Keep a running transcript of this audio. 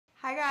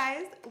Hi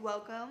guys,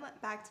 welcome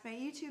back to my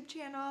YouTube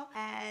channel,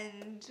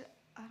 and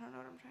I don't know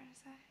what I'm trying to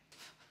say.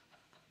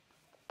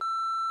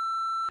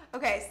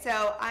 Okay,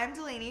 so I'm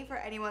Delaney for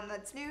anyone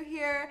that's new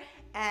here,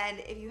 and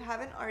if you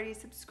haven't already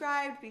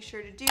subscribed, be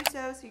sure to do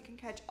so you can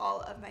catch all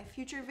of my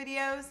future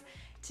videos.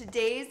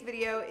 Today's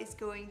video is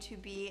going to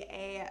be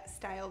a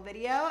style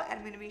video, and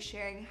I'm going to be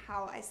sharing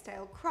how I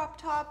style crop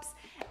tops.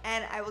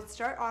 And I will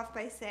start off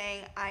by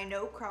saying I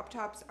know crop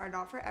tops are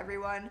not for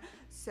everyone,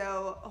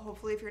 so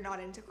hopefully if you're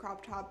not into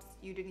crop tops,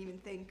 you didn't even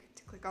think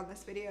to click on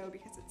this video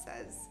because it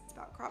says it's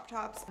about crop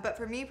tops. But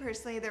for me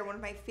personally, they're one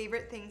of my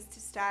favorite things to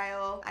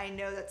style. I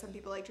know that some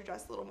people like to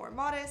dress a little more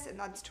modest, and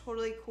that's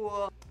totally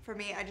cool. For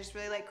me, I just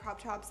really like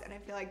crop tops, and I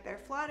feel like they're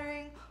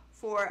flattering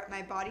for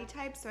my body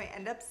type, so I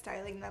end up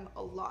styling them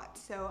a lot.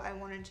 So I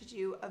wanted to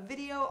do a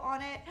video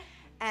on it.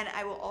 And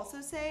I will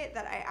also say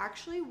that I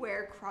actually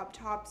wear crop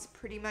tops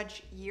pretty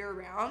much year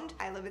round.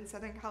 I live in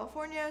Southern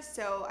California,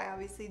 so I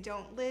obviously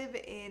don't live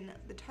in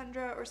the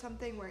tundra or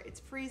something where it's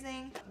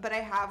freezing, but I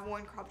have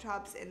worn crop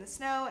tops in the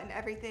snow and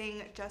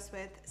everything. Just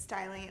with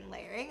styling and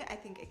layering, I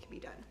think it can be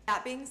done.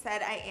 That being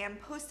said, I am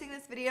posting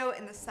this video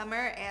in the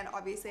summer, and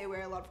obviously I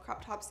wear a lot of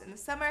crop tops in the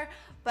summer,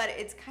 but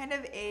it's kind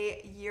of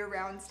a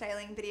year-round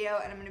styling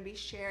video, and I'm gonna be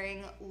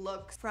sharing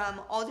looks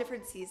from all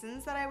different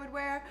seasons that I would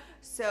wear.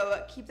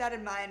 So keep that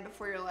in mind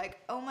before you're like,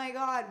 oh my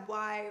god,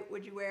 why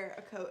would you wear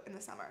a coat in the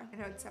summer? I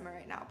know it's summer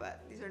right now,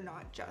 but these are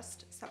not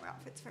just summer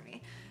outfits for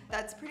me.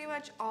 That's pretty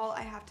much all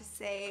I have to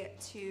say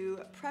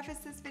to preface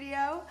this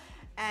video.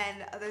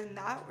 And other than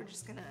that, we're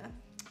just gonna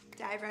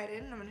dive right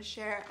in, and I'm gonna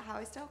share how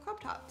I style crop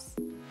tops.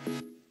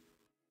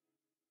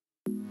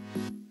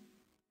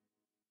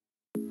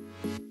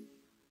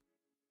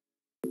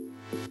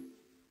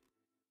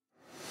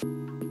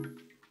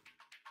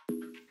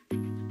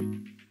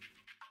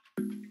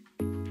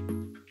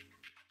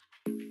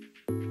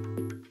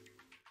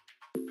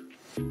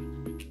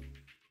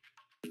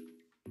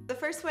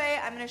 The first way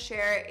I'm going to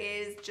share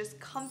is just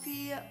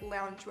comfy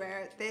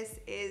loungewear. This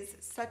is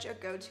such a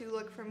go-to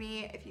look for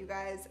me. If you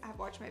guys have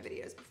watched my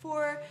videos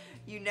before,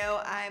 you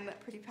know I'm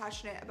pretty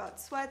passionate about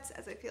sweats,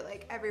 as I feel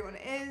like everyone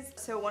is.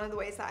 So one of the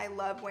ways that I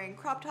love wearing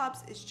crop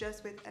tops is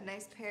just with a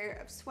nice pair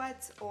of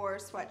sweats or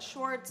sweat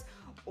shorts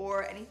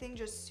or anything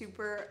just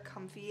super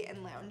comfy and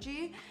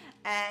loungy.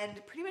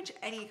 And pretty much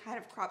any kind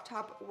of crop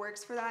top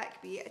works for that. It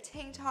could be a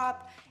tank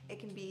top, it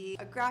can be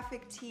a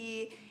graphic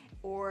tee,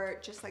 or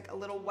just like a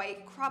little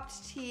white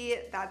cropped tee.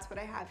 That's what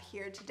I have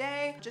here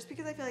today, just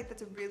because I feel like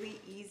that's a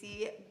really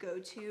easy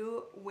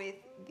go-to with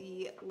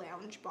the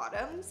lounge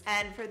bottoms.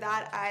 And for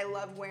that, I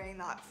love wearing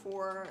that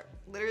for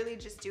literally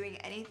just doing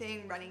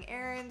anything, running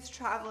errands,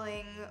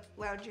 traveling,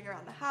 lounging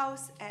around the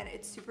house. And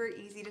it's super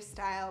easy to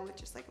style with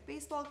just like a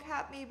baseball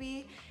cap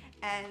maybe,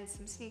 and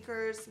some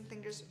sneakers,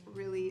 something just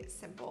really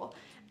simple.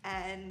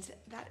 And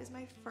that is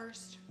my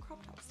first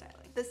crop top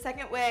styling. The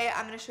second way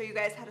I'm gonna show you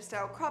guys how to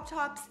style crop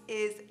tops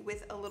is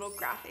with a little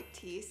graphic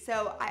tee.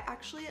 So I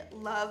actually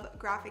love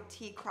graphic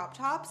tee crop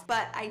tops,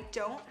 but I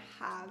don't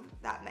have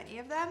that many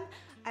of them.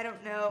 I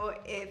don't know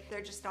if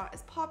they're just not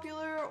as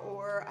popular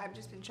or I've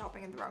just been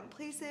shopping in the wrong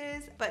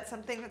places, but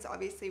something that's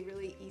obviously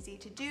really easy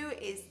to do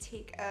is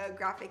take a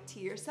graphic tee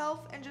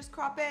yourself and just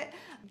crop it,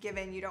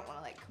 given you don't want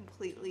to like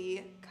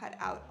completely cut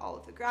out all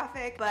of the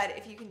graphic. But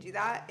if you can do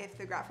that, if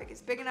the graphic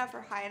is big enough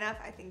or high enough,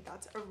 I think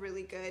that's a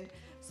really good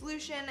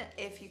solution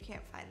if you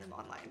can't find them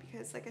online,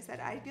 because like I said,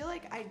 I feel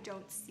like I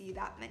don't see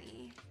that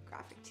many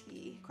graphic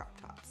tee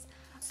crop tops.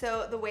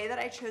 So the way that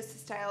I chose to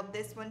style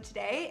this one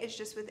today is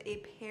just with a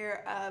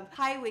pair of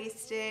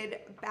high-waisted,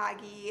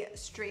 baggy,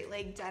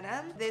 straight-leg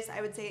denim. This,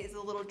 I would say, is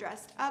a little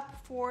dressed up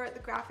for the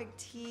graphic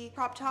tee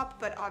crop top,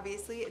 but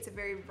obviously it's a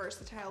very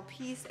versatile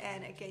piece,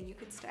 and again, you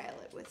could style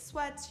it with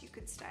sweats, you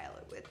could style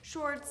it with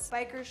shorts,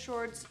 biker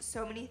shorts,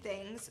 so many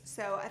things.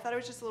 So I thought it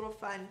was just a little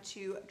fun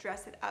to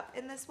dress it up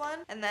in this one.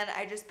 And then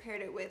I just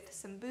paired it with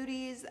some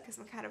booties, because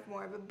I'm kind of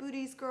more of a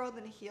booties girl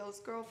than a heels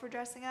girl for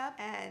dressing up,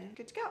 and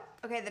good to go.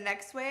 Okay, the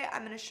next way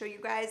I'm gonna show you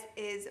guys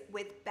is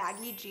with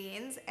baggy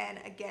jeans, and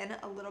again,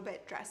 a little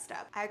bit dressed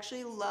up. I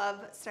actually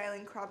love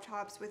styling crop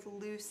tops with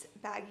loose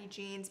baggy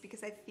jeans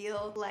because I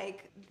feel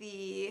like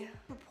the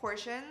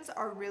proportions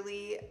are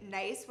really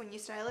nice when you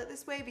style it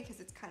this way,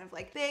 because it's kind of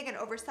like big and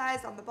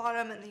oversized on the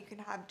bottom, and then you can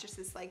have just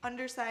this like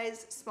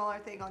undersized smaller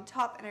thing on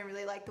top. And I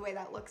really like the way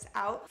that looks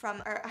out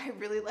from, or I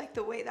really like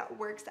the way that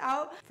works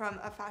out from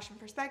a fashion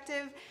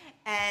perspective.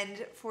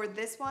 And for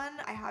this one,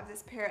 I have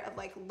this pair of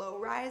like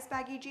low-rise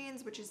baggy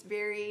jeans, which is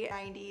very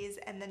 90s,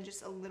 and then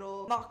just a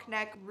little mock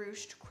neck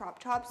ruched crop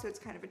top, so it's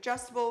kind of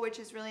adjustable, which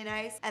is really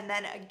nice. And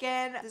then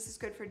again, this is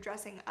good for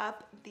dressing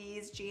up.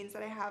 These jeans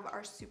that I have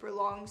are super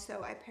long,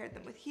 so I paired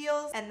them with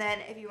heels. And then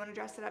if you want to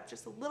dress it up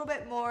just a little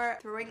bit more,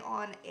 throwing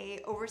on a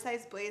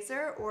oversized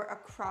blazer or a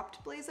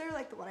cropped blazer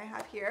like the one I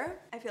have here,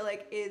 I feel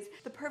like is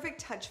the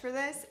perfect touch for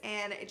this,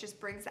 and it just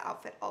brings the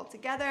outfit all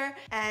together.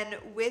 And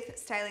with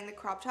styling the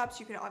crop tops,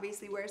 you can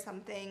obviously wear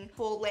something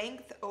full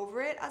length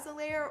over it as a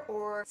layer,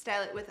 or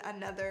style it with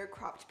another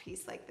cropped piece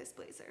piece like this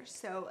blazer.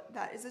 So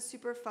that is a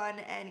super fun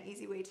and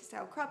easy way to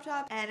style crop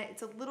top, and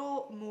it's a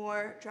little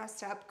more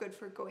dressed up, good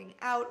for going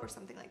out or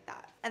something like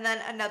that. And then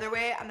another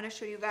way I'm going to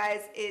show you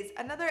guys is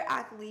another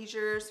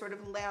athleisure sort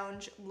of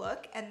lounge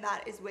look, and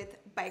that is with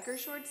biker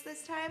shorts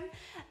this time.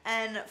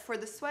 And for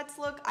the sweats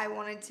look, I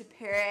wanted to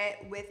pair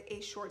it with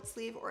a short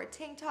sleeve or a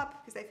tank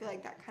top because I feel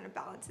like that kind of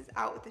balances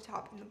out with the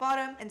top and the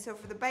bottom. And so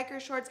for the biker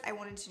shorts, I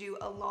wanted to do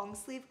a long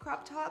sleeve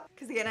crop top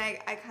because again,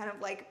 I kind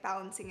of like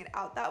balancing it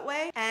out that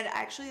way. And I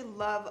actually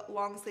love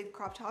long sleeve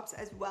crop tops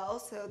as well.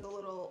 So the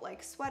little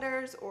like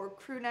sweaters or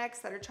crew necks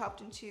that are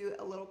chopped into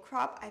a little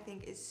crop, I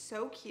think is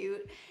so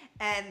cute.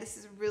 And this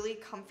is really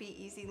comfy,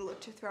 easy look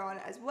to throw on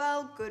as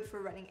well. Good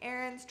for running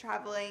errands,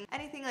 traveling,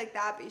 anything like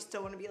that, but you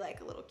still want to be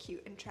like a little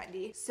cute and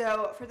trendy.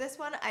 So for this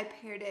one, I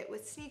paired it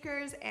with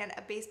sneakers and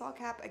a baseball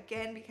cap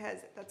again, because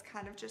that's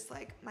kind of just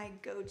like my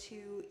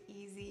go-to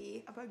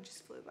easy. A bug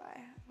just flew by.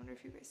 I wonder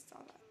if you guys saw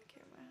that on the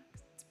camera.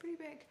 It's pretty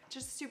big.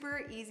 Just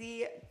super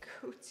easy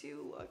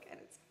go-to look, and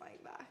it's flying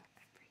back.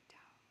 I freaked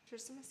out.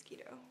 Just a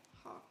mosquito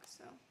hawk,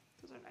 so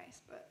those are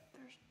nice, but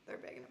they're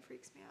big and it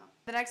freaks me out.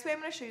 The next way I'm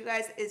going to show you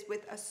guys is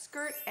with a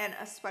skirt and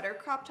a sweater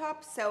crop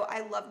top. So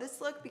I love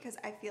this look because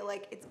I feel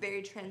like it's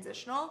very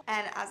transitional.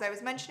 And as I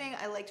was mentioning,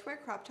 I like to wear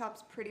crop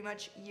tops pretty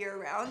much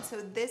year round.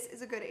 So this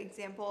is a good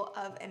example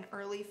of an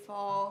early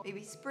fall,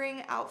 maybe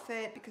spring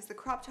outfit, because the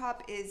crop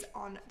top is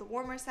on the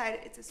warmer side,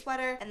 it's a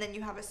sweater, and then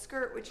you have a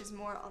skirt which is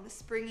more on the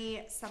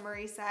springy,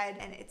 summery side,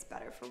 and it's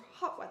better for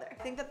hot weather.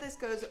 I think that this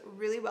goes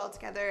really well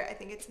together. I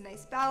think it's a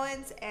nice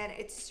balance and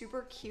it's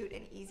super cute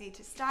and easy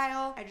to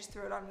style. I just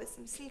throw it on with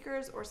some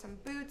sneakers or some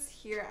boots.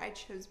 Here I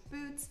chose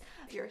boots.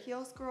 If you're a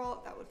heels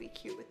girl, that would be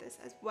cute with this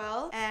as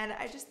well. And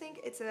I just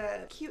think it's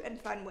a cute and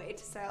fun way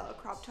to style a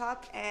crop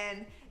top,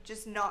 and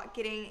just not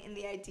getting in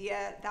the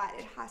idea that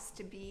it has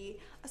to be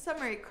a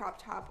summery crop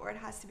top or it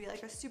has to be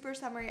like a super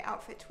summery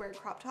outfit to wear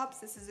crop tops.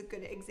 This is a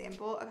good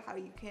example of how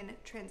you can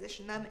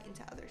transition them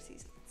into other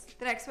seasons.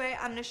 The next way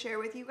I'm going to share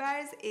with you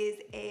guys is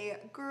a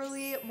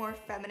girly, more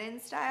feminine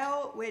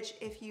style, which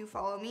if you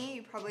follow me,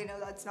 you probably know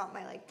that's not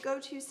my like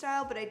go-to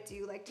style, but I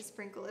do like to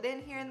sprinkle it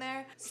in here and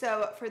there.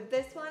 So for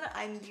this one,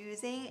 I'm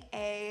using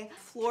a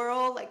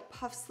floral like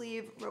puff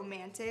sleeve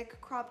romantic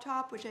crop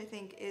top, which I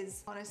think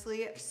is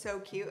honestly so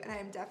cute, and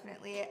I'm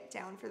definitely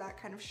down for that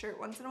kind of shirt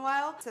once in a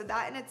while. So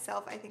that in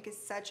itself I think is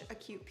such a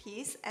cute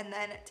piece. And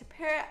then to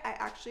pair it, I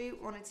actually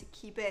wanted to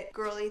keep it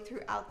girly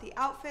throughout the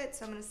outfit,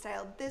 so I'm going to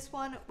style this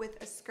one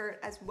with a skirt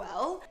as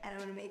well, and I'm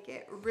going to make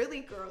it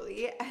really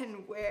girly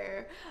and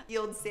wear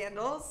heeled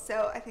sandals.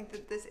 So I think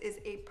that this is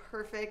a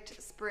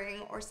perfect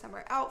spring or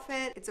summer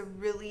outfit. It's a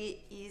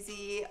really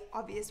easy,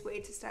 obvious way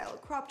to style a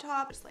crop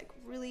top, just like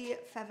really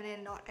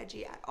feminine, not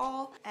edgy at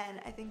all. And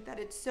I think that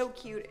it's so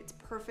cute. It's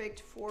perfect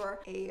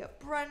for a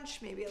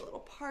brunch, maybe a little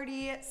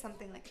party,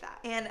 something like that.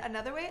 And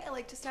another way I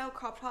like to style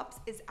crop tops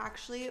is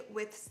actually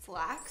with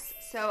slacks.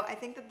 So I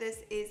think that this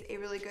is a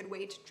really good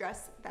way to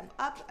dress them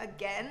up.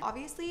 Again,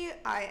 obviously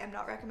I am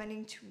not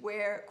recommending to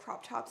wear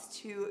crop tops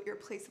to your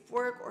place of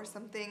work or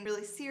something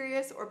really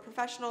serious or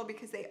professional,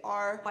 because they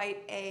are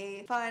quite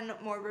a fun,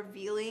 more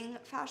revealing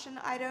fashion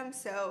item.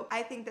 So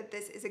I think that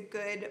this is a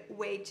good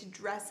way to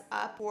dress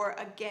up for,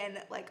 again,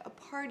 like a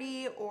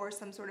party or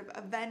some sort of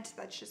event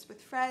that's just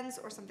with friends,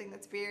 or something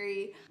that's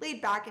very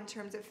laid back in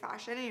terms of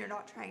fashion and you're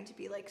not trying to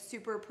be like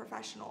super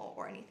professional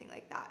or anything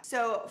like that.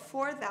 So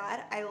for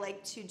that, I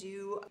like to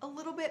do a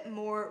little bit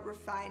more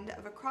refined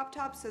of a crop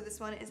top. So this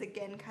one is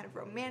again kind of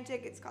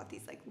romantic. It's got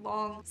these like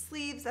long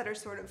sleeves that are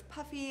sort of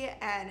puffy,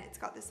 and it's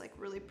got this like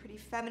really pretty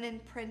feminine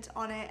print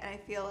on it, and I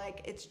feel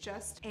like it's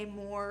just a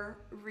more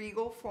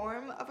regal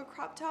form of a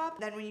crop top.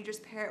 Then when you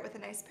just pair it with a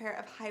nice pair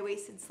of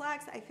high-waisted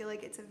slacks, I feel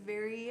like it's a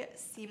very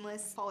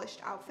seamless,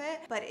 polished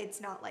outfit, but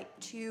it's not like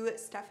too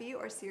stuffy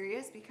or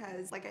serious,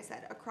 because like I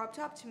said, a crop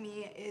top to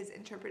me is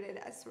interpreted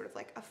as sort of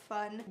like a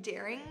fun,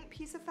 daring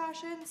piece of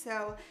fashion.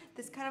 So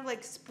this kind of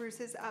like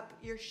spruces up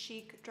your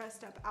chic,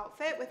 dressed up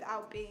outfit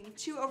without being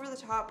too over the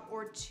top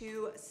or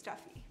too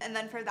stuffy. And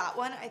then for that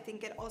one, I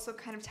think it also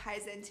kind of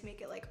ties in to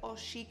make it like all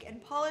chic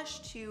and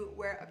polished to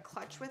wear a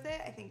clutch with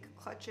it. I think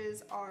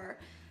clutches are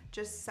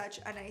just such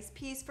a nice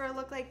piece for a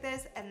look like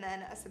this, and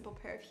then a simple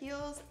pair of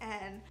heels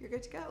and you're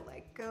good to go.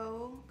 Like,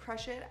 go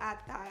crush it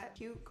at that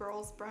cute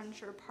girls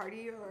brunch or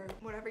party or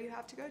whatever you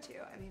have to go to.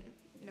 I mean,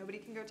 nobody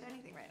can go to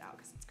anything right now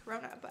because it's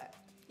Corona, but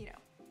you know.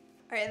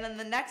 All right, and then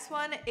the next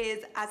one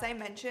is, as I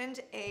mentioned,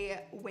 a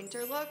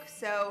winter look.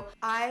 So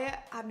I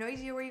have no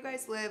idea where you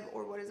guys live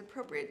or what is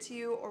appropriate to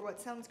you or what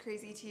sounds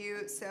crazy to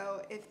you.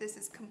 So if this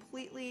is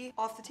completely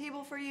off the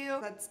table for you,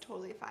 that's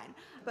totally fine.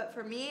 But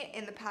for me,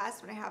 in the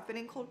past, when I have been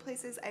in cold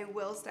places, I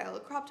will style a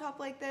crop top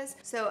like this.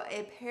 So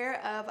a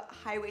pair of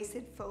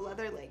high-waisted faux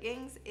leather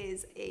leggings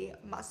is a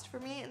must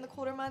for me in the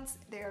colder months.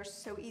 They are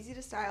so easy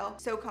to style,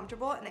 so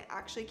comfortable, and they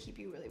actually keep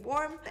you really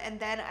warm. And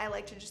then I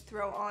like to just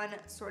throw on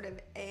sort of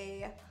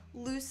a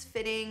loose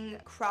fitting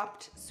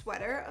cropped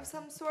sweater of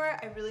some sort.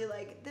 I really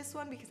like this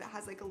one because it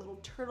has like a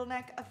little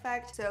turtleneck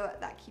effect, so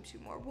that keeps you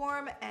more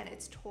warm, and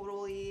it's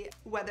totally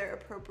weather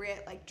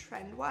appropriate, like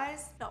trend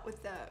wise, not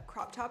with the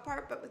crop top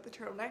part but with the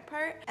turtleneck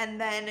part. And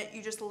then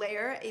you just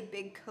layer a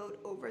big coat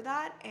over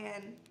that,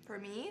 and for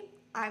me,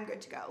 I'm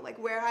good to go. Like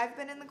where I've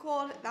been in the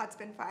cold, that's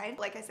been fine.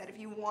 Like I said, if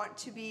you want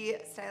to be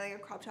styling a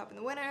crop top in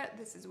the winter,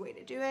 this is the way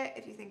to do it.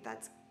 If you think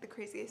that's the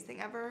craziest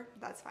thing ever,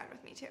 that's fine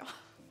with me too.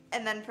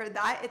 And then for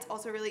that, it's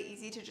also really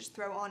easy to just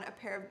throw on a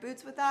pair of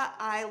boots with that.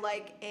 I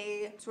like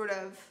a sort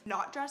of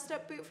not dressed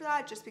up boot for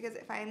that, just because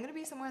if I am gonna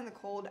be somewhere in the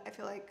cold, I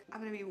feel like I'm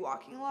gonna be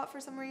walking a lot for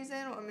some reason,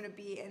 or I'm gonna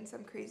be in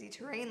some crazy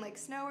terrain like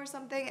snow or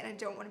something, and I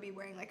don't wanna be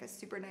wearing like a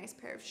super nice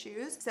pair of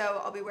shoes.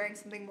 So I'll be wearing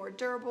something more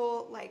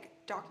durable, like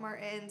Doc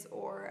Martens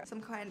or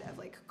some kind of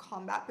like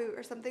combat boot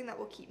or something that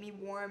will keep me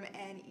warm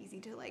and easy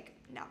to like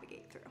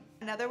navigate through.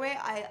 Another way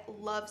I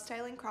love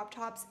styling crop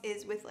tops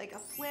is with like a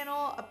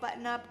flannel, a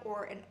button up,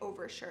 or an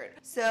overshirt.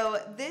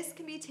 So this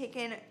can be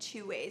taken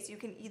two ways. You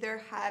can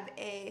either have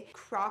a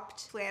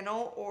cropped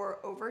flannel or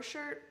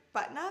overshirt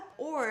button up,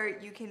 or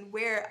you can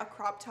wear a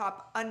crop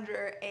top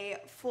under a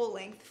full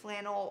length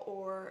flannel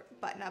or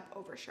button up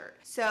overshirt.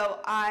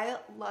 So I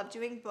love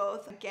doing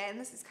both. Again,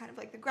 this is kind of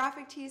like the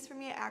graphic tees for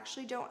me. I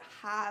actually don't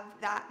have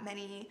that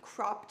many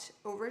cropped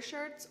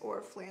overshirts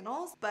or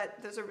flannels,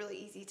 but those are really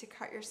easy to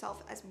cut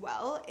yourself as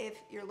well if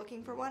you're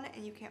looking for one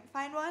and you can't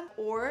find one,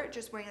 or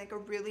just wearing like a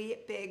really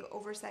big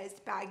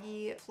oversized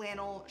baggy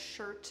flannel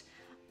shirt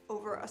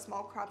over a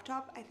small crop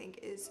top, I think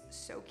is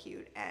so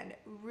cute and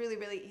really,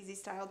 really easy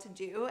style to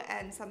do,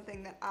 and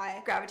something that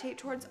I gravitate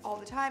towards all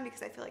the time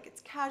because I feel like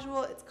it's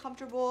casual, it's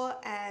comfortable,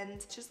 and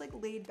it's just like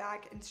laid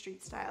back and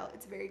street style.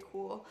 It's very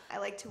cool. I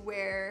like to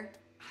wear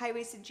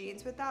high-waisted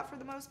jeans with that for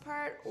the most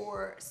part,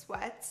 or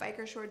sweats,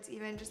 biker shorts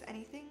even, just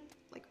anything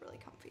like really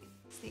comfy.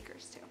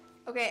 Sneakers too.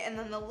 Okay, and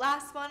then the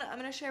last one I'm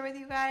gonna share with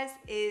you guys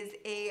is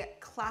a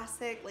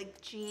classic like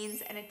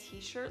jeans and a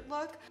t-shirt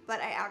look, but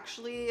I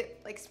actually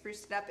like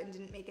spruced it up and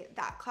didn't make it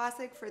that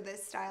classic for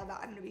this style that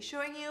I'm gonna be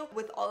showing you.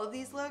 With all of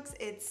these looks,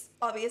 it's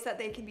obvious that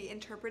they can be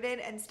interpreted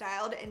and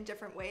styled in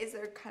different ways.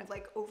 They're kind of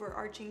like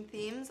overarching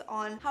themes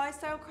on how I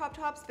style crop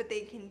tops, but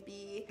they can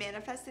be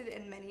manifested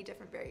in many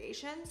different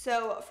variations.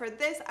 So for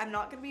this, I'm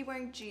not gonna be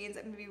wearing jeans,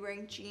 I'm gonna be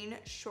wearing jean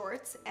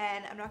shorts,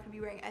 and I'm not gonna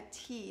be wearing a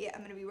tee,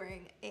 I'm gonna be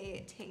wearing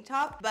a tank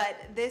top. But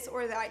this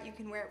or that, you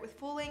can wear it with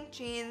full length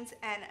jeans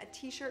and a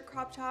t-shirt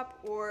crop top,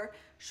 or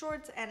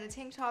shorts and a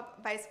tank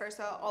top, vice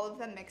versa, all of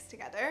them mixed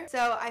together.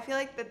 So I feel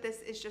like that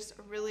this is just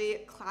a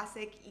really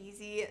classic,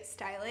 easy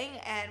styling,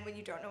 and when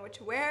you don't know what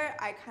to wear,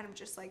 I kind of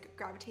just like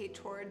gravitate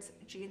towards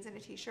jeans and a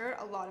t-shirt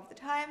a lot of the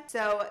time.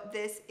 So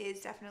this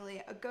is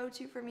definitely a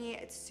go-to for me.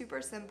 It's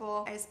super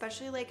simple. I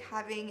especially like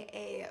having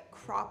a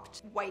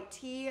cropped white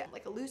tee,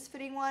 like a loose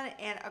fitting one,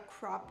 and a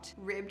cropped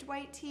ribbed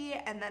white tee,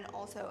 and then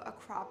also a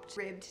cropped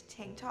ribbed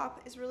tank top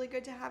is really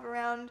good to have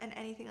around, and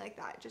anything like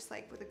that, just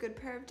like with a good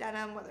pair of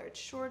denim, whether it's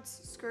shorts,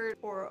 skirt,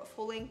 or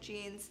full-length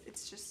jeans.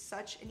 It's just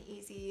such an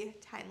easy,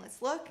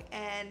 timeless look,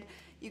 and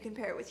you can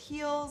pair it with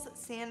heels,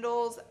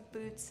 sandals,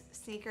 boots,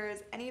 sneakers.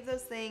 Any of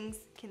those things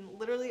can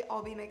literally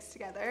all be mixed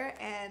together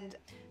and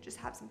just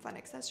have some fun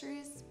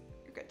accessories.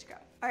 You're good to go.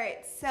 All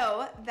right,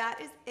 so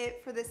that is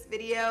it for this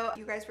video.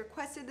 You guys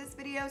requested this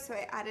video, so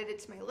I added it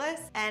to my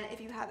list. And if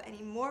you have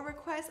any more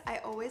requests, I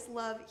always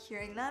love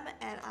hearing them,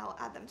 and I'll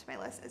add them to my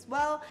list as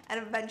well, and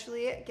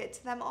eventually get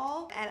to them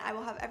all. And I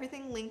will have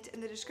everything linked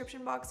in the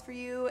description box for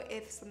you.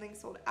 If something's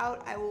sold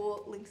out, I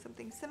will link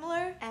something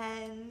similar.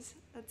 And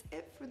that's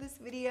it for this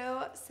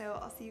video, so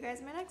I'll see you guys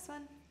in my next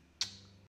one.